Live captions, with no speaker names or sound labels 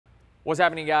What's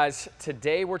happening, guys?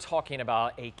 Today we're talking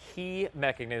about a key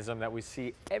mechanism that we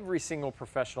see every single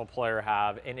professional player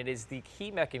have, and it is the key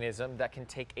mechanism that can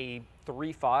take a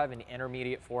 3-5, an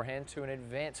intermediate forehand, to an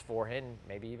advanced forehand,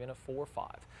 maybe even a 4-5.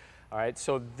 All right,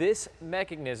 so this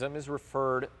mechanism is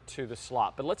referred to the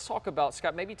slot. But let's talk about,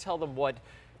 Scott, maybe tell them what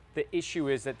the issue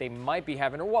is that they might be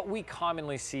having, or what we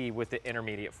commonly see with the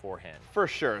intermediate forehand. For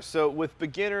sure. So with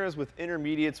beginners, with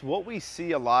intermediates, what we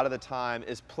see a lot of the time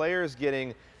is players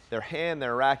getting their hand,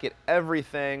 their racket,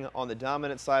 everything on the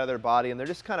dominant side of their body, and they're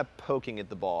just kind of poking at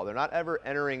the ball. They're not ever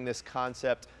entering this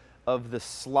concept of the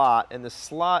slot, and the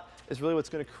slot is really what's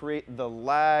going to create the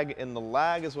lag, and the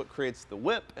lag is what creates the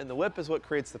whip, and the whip is what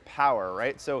creates the power,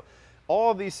 right? So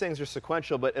all of these things are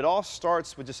sequential, but it all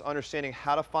starts with just understanding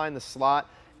how to find the slot.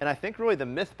 And I think really the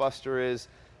myth buster is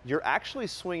you're actually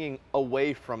swinging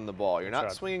away from the ball. You're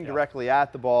not swinging directly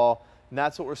at the ball, and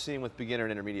that's what we're seeing with beginner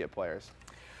and intermediate players.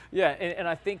 Yeah, and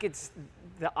I think it's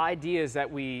the idea is that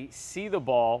we see the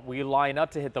ball, we line up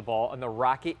to hit the ball, and the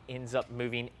racket ends up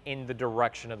moving in the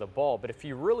direction of the ball. But if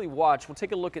you really watch, we'll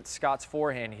take a look at Scott's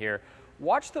forehand here.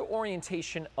 Watch the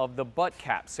orientation of the butt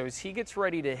cap. So as he gets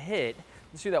ready to hit,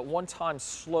 let's do that one time,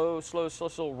 slow, slow, slow,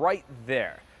 slow, right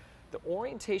there. The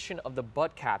orientation of the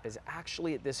butt cap is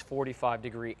actually at this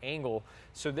 45-degree angle,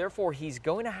 so therefore he's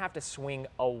going to have to swing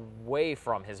away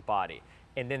from his body.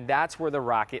 And then that's where the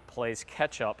racket plays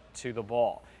catch up to the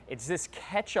ball. It's this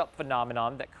catch up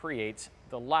phenomenon that creates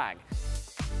the lag.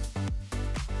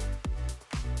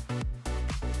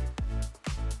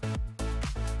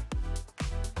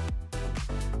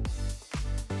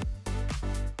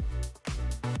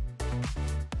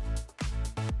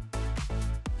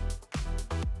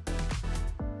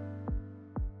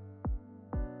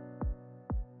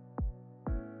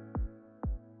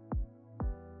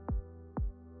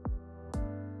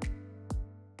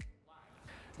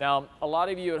 Now, a lot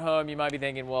of you at home, you might be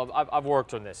thinking, well, I've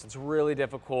worked on this. It's really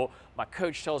difficult. My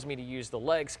coach tells me to use the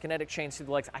legs, kinetic chains through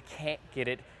the legs. I can't get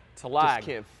it to lag. Just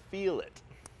can't feel it.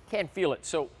 Can't feel it.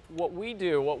 So what we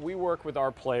do, what we work with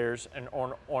our players and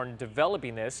on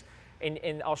developing this,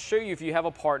 and I'll show you if you have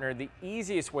a partner, the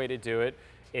easiest way to do it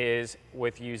is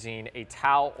with using a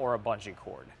towel or a bungee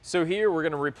cord. So here we're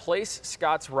going to replace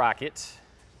Scott's racket,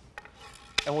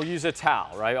 and we'll use a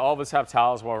towel, right? All of us have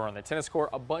towels while we're on the tennis court.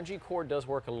 A bungee cord does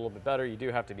work a little bit better. You do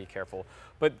have to be careful.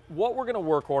 But what we're gonna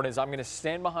work on is I'm gonna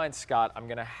stand behind Scott. I'm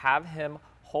gonna have him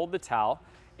hold the towel,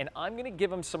 and I'm gonna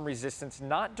give him some resistance,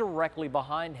 not directly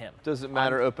behind him. Does it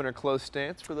matter open or closed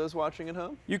stance for those watching at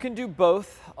home? You can do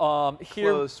both.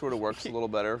 Here, closed sort of works a little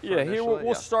better. Yeah, here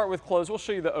we'll start with closed. We'll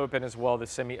show you the open as well, the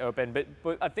semi-open.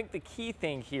 But I think the key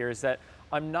thing here is that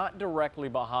I'm not directly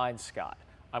behind Scott.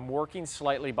 I'm working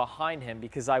slightly behind him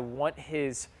because I want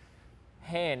his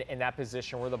hand in that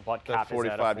position where the butt cap is at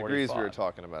 45 degrees we were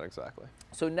talking about, exactly.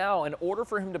 So now, in order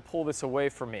for him to pull this away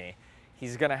from me,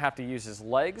 he's going to have to use his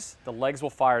legs. The legs will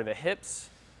fire the hips,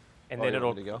 and then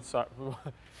it'll go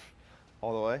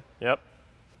all the way. Yep.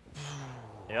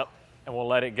 Yep. And we'll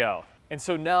let it go. And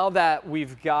so now that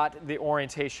we've got the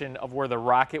orientation of where the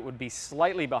racket would be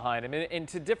slightly behind him, and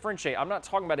to differentiate, I'm not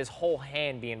talking about his whole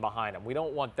hand being behind him. We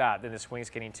don't want that, then the swing's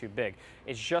getting too big.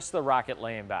 It's just the racket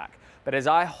laying back. But as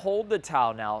I hold the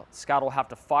towel now, Scott will have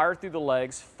to fire through the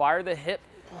legs, fire the hip,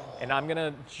 and I'm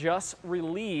gonna just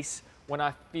release when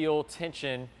I feel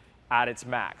tension at its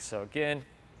max. So again,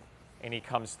 and he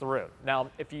comes through. Now,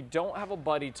 if you don't have a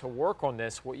buddy to work on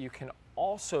this, what you can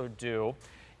also do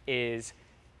is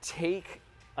take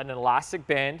an elastic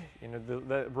band, you know,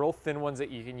 the real thin ones that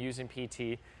you can use in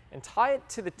PT, and tie it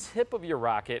to the tip of your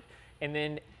racket and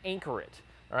then anchor it.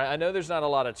 All right, I know there's not a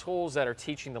lot of tools that are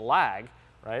teaching the lag,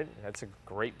 right? That's a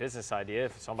great business idea.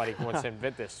 If somebody wants to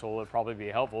invent this tool, it'd probably be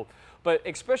helpful. But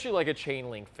especially like a chain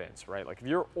link fence, right? Like if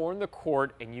you're on the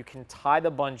court and you can tie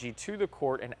the bungee to the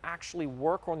court and actually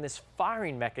work on this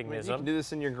firing mechanism. You can do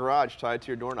this in your garage, tie it to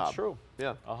your doorknob. That's true.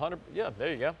 Yeah. 100, yeah,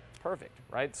 there you go. Perfect,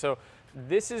 right? So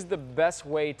this is the best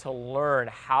way to learn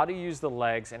how to use the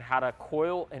legs and how to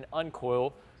coil and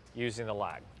uncoil using the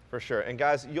lag. For sure. And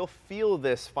guys, you'll feel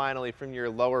this finally from your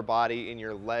lower body in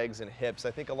your legs and hips.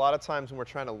 I think a lot of times when we're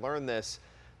trying to learn this,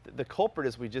 the culprit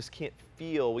is we just can't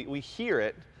feel. We hear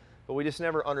it, but we just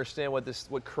never understand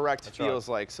what correct feels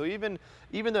like. So even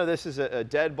though this is a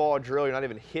dead ball drill, you're not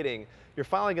even hitting, you're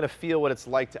finally going to feel what it's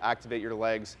like to activate your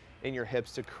legs and your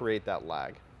hips to create that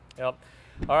lag. Yep.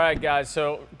 All right, guys,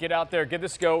 so get out there, give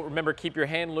this a go. Remember, keep your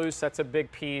hand loose. That's a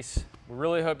big piece. We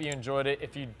really hope you enjoyed it.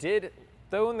 If you did,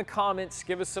 throw in the comments,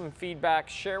 give us some feedback,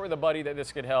 share with a buddy that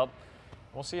this could help.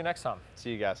 We'll see you next time.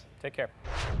 See you guys. Take care.